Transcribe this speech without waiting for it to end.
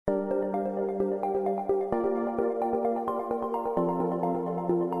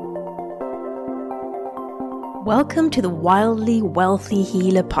Welcome to the Wildly Wealthy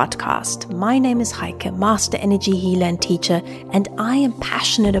Healer podcast. My name is Heike, Master Energy Healer and Teacher, and I am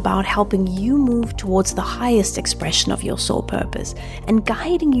passionate about helping you move towards the highest expression of your soul purpose and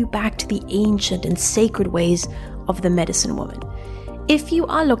guiding you back to the ancient and sacred ways of the medicine woman. If you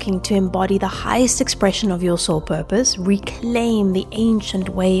are looking to embody the highest expression of your soul purpose, reclaim the ancient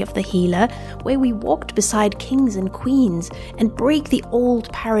way of the healer, where we walked beside kings and queens, and break the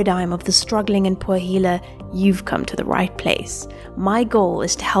old paradigm of the struggling and poor healer, you've come to the right place. My goal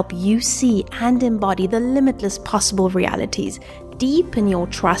is to help you see and embody the limitless possible realities, deepen your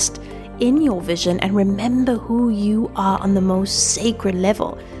trust in your vision, and remember who you are on the most sacred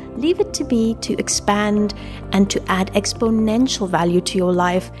level. Leave it to me to expand and to add exponential value to your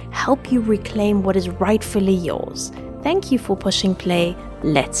life, help you reclaim what is rightfully yours. Thank you for pushing play.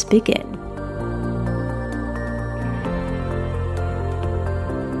 Let's begin.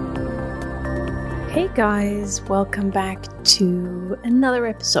 Hey guys, welcome back to another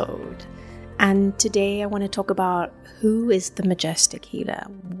episode. And today I want to talk about who is the Majestic Healer?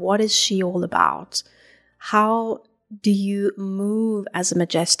 What is she all about? How do you move as a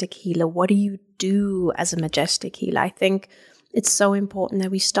Majestic Healer? What do you do as a Majestic Healer? I think it's so important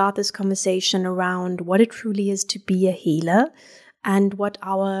that we start this conversation around what it truly is to be a healer and what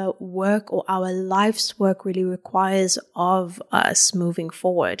our work or our life's work really requires of us moving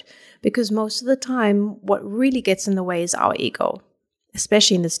forward. Because most of the time, what really gets in the way is our ego,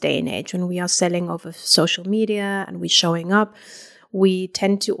 especially in this day and age when we are selling over social media and we're showing up. We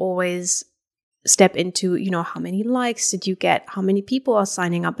tend to always step into, how many likes did you get? How many people are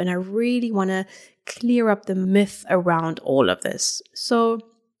signing up? And I really want to clear up the myth around all of this. So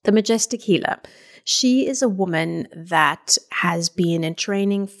the Majestic Healer, she is a woman that has been in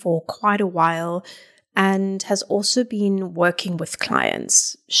training for quite a while and has also been working with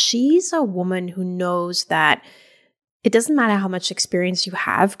clients. She's a woman who knows that it doesn't matter how much experience you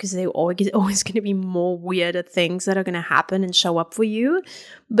have, because there are always going to be more weirder things that are going to happen and show up for you.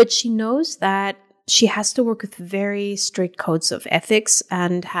 But she knows that she has to work with very strict codes of ethics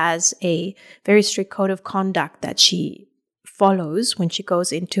and has a very strict code of conduct that she follows when she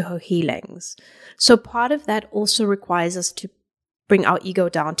goes into her healings. So part of that also requires us to bring our ego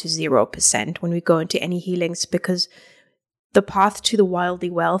down to 0% when we go into any healings, because the path to the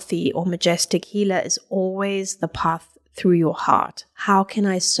wildly wealthy or Majestic Healer is always the path through your heart. How can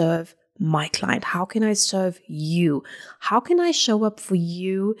I serve my client? How can I serve you? How can I show up for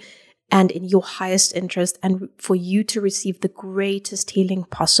you and in your highest interest and for you to receive the greatest healing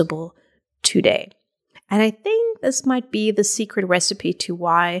possible today? And I think this might be the secret recipe to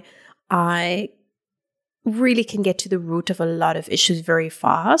why I really can get to the root of a lot of issues very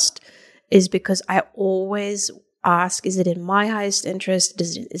fast, is because I always ask, is it in my highest interest?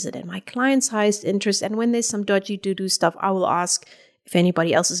 Is it in my client's highest interest? And when there's some dodgy doo-doo stuff, I will ask if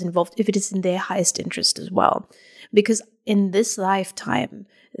anybody else is involved, if it is in their highest interest as well. Because in this lifetime,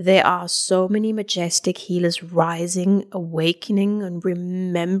 there are so many majestic healers rising, awakening, and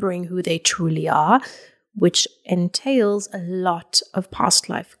remembering who they truly are, which entails a lot of past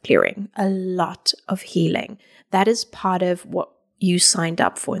life clearing, a lot of healing. That is part of what you signed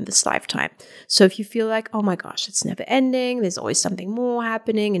up for in this lifetime. So if you feel like, oh my gosh, it's never ending, there's always something more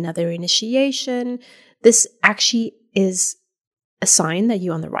happening, another initiation, this actually is a sign that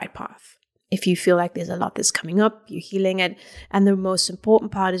you're on the right path. If you feel like there's a lot that's coming up, you're healing it. And the most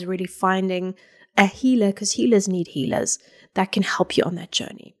important part is really finding a healer, because healers need healers that can help you on that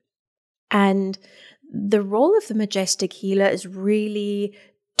journey. And the role of the Majestic Healer is really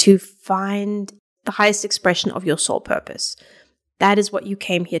to find the highest expression of your soul purpose. That is what you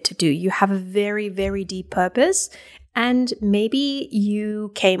came here to do. You have a very, very deep purpose, and maybe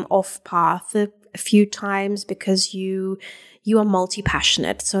you came off path a few times because you are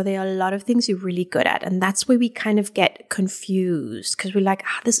multi-passionate. So there are a lot of things you're really good at, and that's where we kind of get confused, because we're like,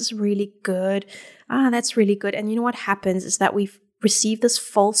 this is really good. That's really good. And you know what happens is that we've received this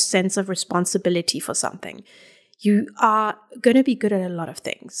false sense of responsibility for something. You are going to be good at a lot of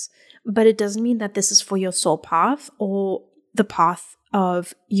things, but it doesn't mean that this is for your soul path or the path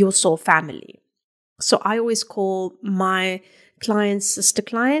of your soul family. So I always call my clients sister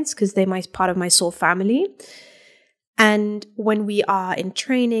clients, because they're part of my soul family. And when we are in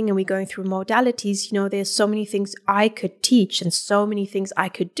training and we're going through modalities, there's so many things I could teach and so many things I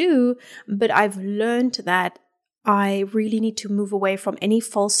could do, but I've learned that I really need to move away from any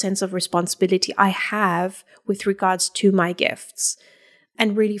false sense of responsibility I have with regards to my gifts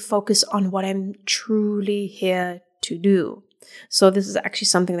and really focus on what I'm truly here to do. So this is actually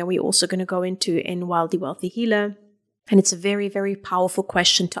something that we're also going to go into in Wildly Wealthy Healer. And it's a very, very powerful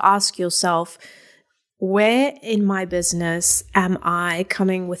question to ask yourself. where in my business am I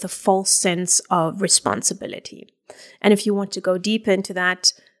coming with a false sense of responsibility? And if you want to go deeper into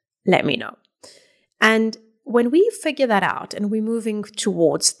that, let me know. And when we figure that out and we're moving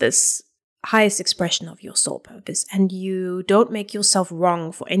towards this highest expression of your soul purpose, and you don't make yourself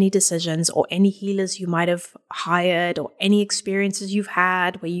wrong for any decisions or any healers you might have hired or any experiences you've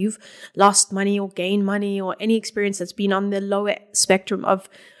had where you've lost money or gained money or any experience that's been on the lower spectrum of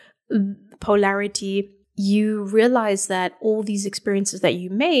polarity, you realize that all these experiences that you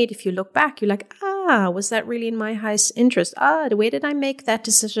made, if you look back, you're like, was that really in my highest interest? Where did I make that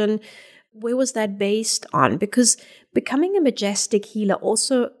decision? Where was that based on? Because becoming a majestic healer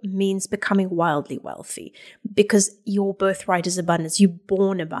also means becoming wildly wealthy, because your birthright is abundance. You're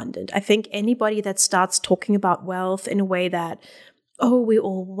born abundant. I think anybody that starts talking about wealth in a way that, we're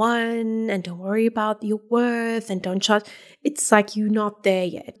all one and don't worry about your worth and don't charge, it's like you're not there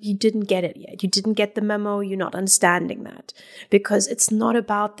yet. You didn't get it yet. You didn't get the memo. You're not understanding that, because it's not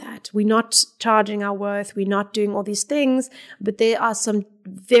about that. We're not charging our worth. We're not doing all these things, but there are some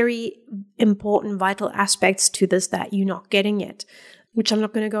very important, vital aspects to this that you're not getting yet, which I'm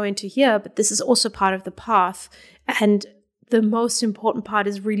not going to go into here, but this is also part of the path. And the most important part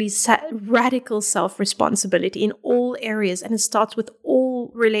is really radical self-responsibility in all areas. And it starts with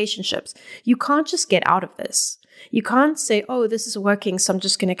all relationships. You can't just get out of this. You can't say, this is working, so I'm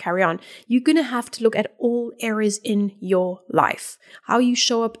just going to carry on. You're going to have to look at all areas in your life. How you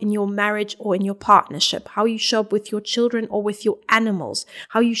show up in your marriage or in your partnership. How you show up with your children or with your animals.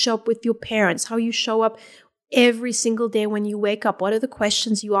 How you show up with your parents. How you show up every single day when you wake up. What are the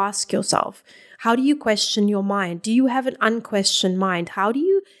questions you ask yourself? How do you question your mind? Do you have an unquestioned mind? How do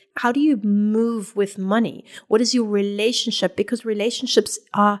you move with money? What is your relationship? Because relationships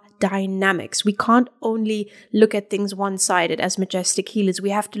are dynamics. We can't only look at things one-sided as majestic healers.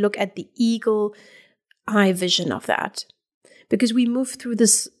 We have to look at the eagle eye vision of that. Because we move through the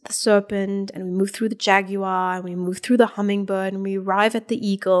serpent, and we move through the jaguar, and we move through the hummingbird, and we arrive at the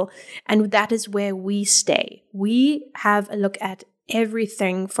eagle, and that is where we stay. We have a look at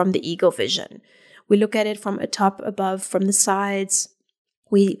everything from the eagle vision. We look at it from atop, above, from the sides.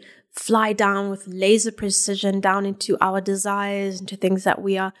 We fly down with laser precision down into our desires, into things that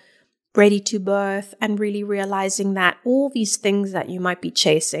we are ready to birth, and really realizing that all these things that you might be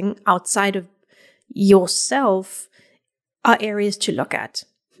chasing outside of yourself are areas to look at.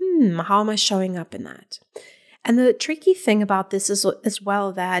 How am I showing up in that? And the tricky thing about this is as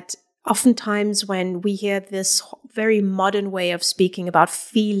well that oftentimes when we hear this very modern way of speaking about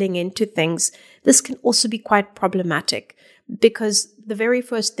feeling into things, this can also be quite problematic, because the very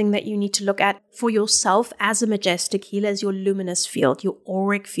first thing that you need to look at for yourself as a majestic healer is your luminous field, your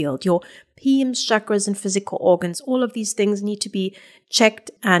auric field, your PMs, chakras, and physical organs. All of these things need to be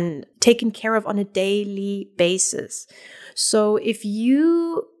checked and taken care of on a daily basis. So if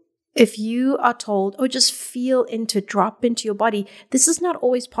you are told, just feel drop into your body, this is not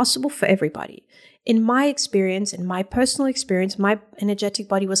always possible for everybody. In my experience, in my personal experience, my energetic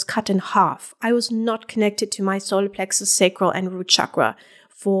body was cut in half. I was not connected to my solar plexus, sacral, and root chakra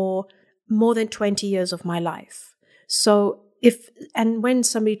for more than 20 years of my life. So when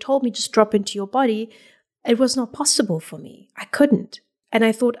somebody told me just drop into your body, it was not possible for me. I couldn't. And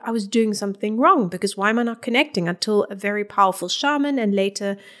I thought I was doing something wrong, because why am I not connecting? Until a very powerful shaman and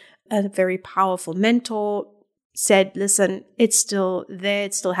later a very powerful mentor said, listen, it's still there,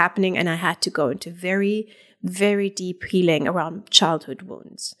 it's still happening. And I had to go into very, very deep healing around childhood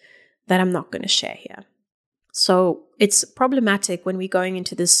wounds that I'm not going to share here. So it's problematic when we're going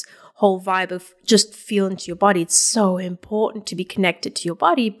into this whole vibe of just feel into your body. It's so important to be connected to your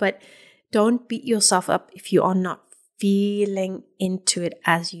body, but don't beat yourself up if you are not feeling into it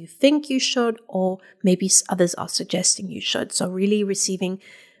as you think you should, or maybe others are suggesting you should. So really receiving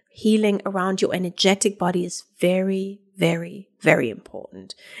healing around your energetic body is very, very, very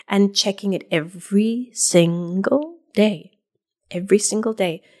important. And checking it every single day. Every single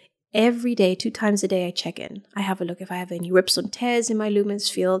day. Every day, 2 times a day, I check in. I have a look if I have any rips or tears in my luminous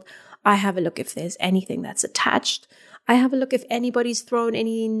field. I have a look if there's anything that's attached. I have a look if anybody's thrown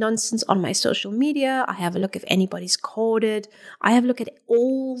any nonsense on my social media. I have a look if anybody's coded. I have a look at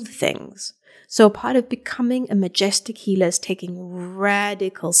all the things. So part of becoming a majestic healer is taking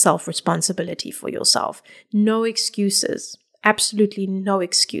radical self-responsibility for yourself. No excuses. Absolutely no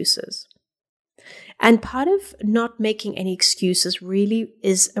excuses. And part of not making any excuses really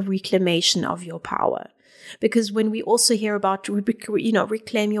is a reclamation of your power. Because when we also hear about,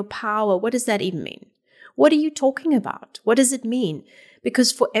 reclaim your power, what does that even mean? What are you talking about? What does it mean?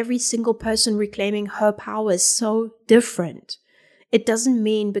 Because for every single person, reclaiming her power is so different. It doesn't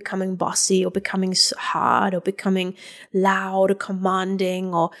mean becoming bossy or becoming hard or becoming loud or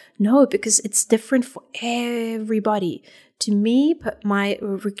commanding no, because it's different for everybody. To me, my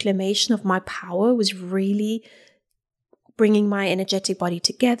reclamation of my power was really bringing my energetic body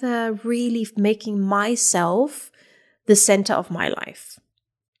together, really making myself the center of my life,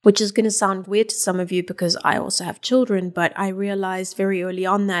 which is going to sound weird to some of you because I also have children, but I realized very early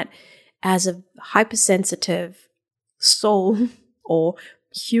on that as a hypersensitive soul or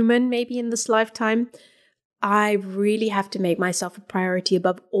human, maybe in this lifetime, I really have to make myself a priority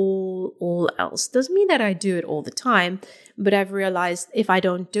above all else. Doesn't mean that I do it all the time, but I've realized if I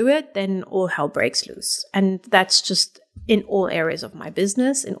don't do it, then all hell breaks loose. And that's just in all areas of my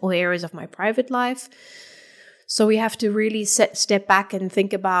business, in all areas of my private life. So we have to really step back and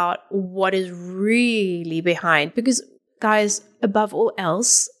think about what is really behind. Because guys, above all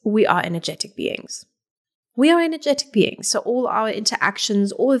else, we are energetic beings. We are energetic beings. So all our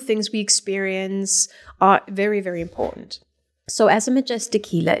interactions, all the things we experience are very, very important. So as a majestic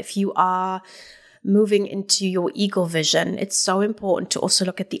healer, if you are moving into your eagle vision, it's so important to also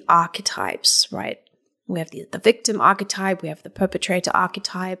look at the archetypes, right? We have the victim archetype, we have the perpetrator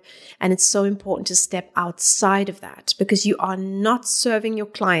archetype, and it's so important to step outside of that because you are not serving your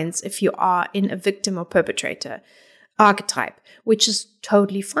clients if you are in a victim or perpetrator archetype, which is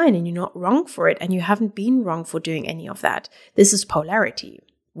totally fine and you're not wrong for it and you haven't been wrong for doing any of that. This is polarity.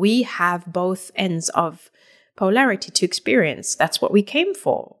 We have both ends of polarity to experience. That's what we came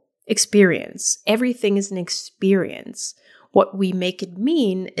for. Experience. Everything is an experience. What we make it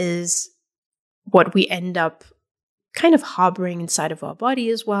mean is what we end up kind of harboring inside of our body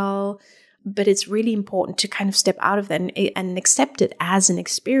as well. But it's really important to kind of step out of that and accept it as an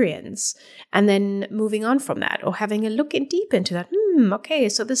experience and then moving on from that or having a look in deep into that. Okay,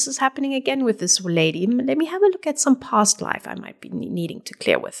 so this is happening again with this lady. Let me have a look at some past life I might be needing to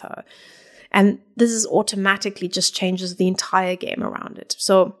clear with her. And this is automatically just changes the entire game around it.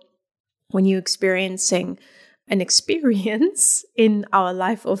 So when you're experiencing an experience in our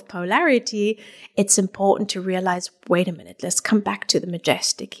life of polarity, it's important to realize, wait a minute, let's come back to the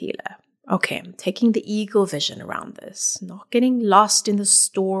majestic healer. Okay, I'm taking the eagle vision around this, not getting lost in the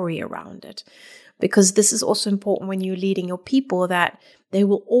story around it. Because this is also important when you're leading your people, that they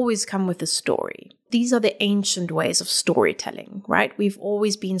will always come with a story. These are the ancient ways of storytelling, right? We've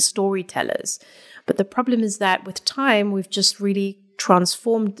always been storytellers. But the problem is that with time, we've just really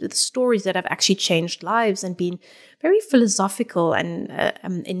transformed the stories that have actually changed lives and been very philosophical and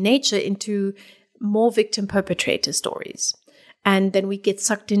in nature into more victim-perpetrator stories. And then we get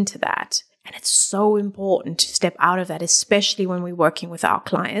sucked into that. And it's so important to step out of that, especially when we're working with our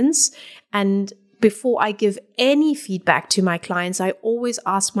clients. And before I give any feedback to my clients, I always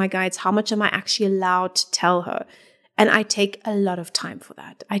ask my guides, how much am I actually allowed to tell her? And I take a lot of time for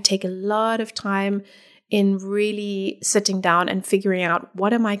that. I take a lot of time in really sitting down and figuring out,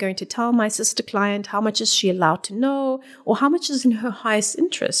 what am I going to tell my sister client? How much is she allowed to know? Or how much is in her highest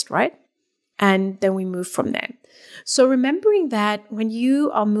interest, right? And then we move from there. So remembering that when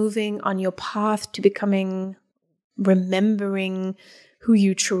you are moving on your path to remembering who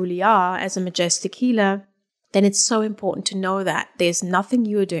you truly are as a majestic healer, then it's so important to know that there's nothing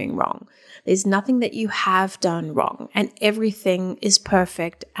you are doing wrong. There's nothing that you have done wrong. And everything is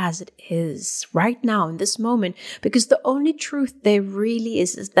perfect as it is right now in this moment. Because the only truth there really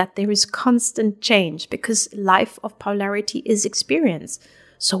is that there is constant change, because life of polarity is experience.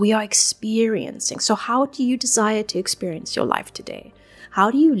 So we are experiencing. So how do you desire to experience your life today? How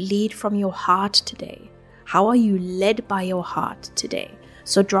do you lead from your heart today? How are you led by your heart today?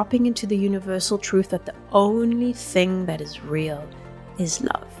 So dropping into the universal truth that the only thing that is real is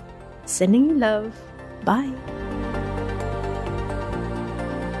love. Sending you love. Bye.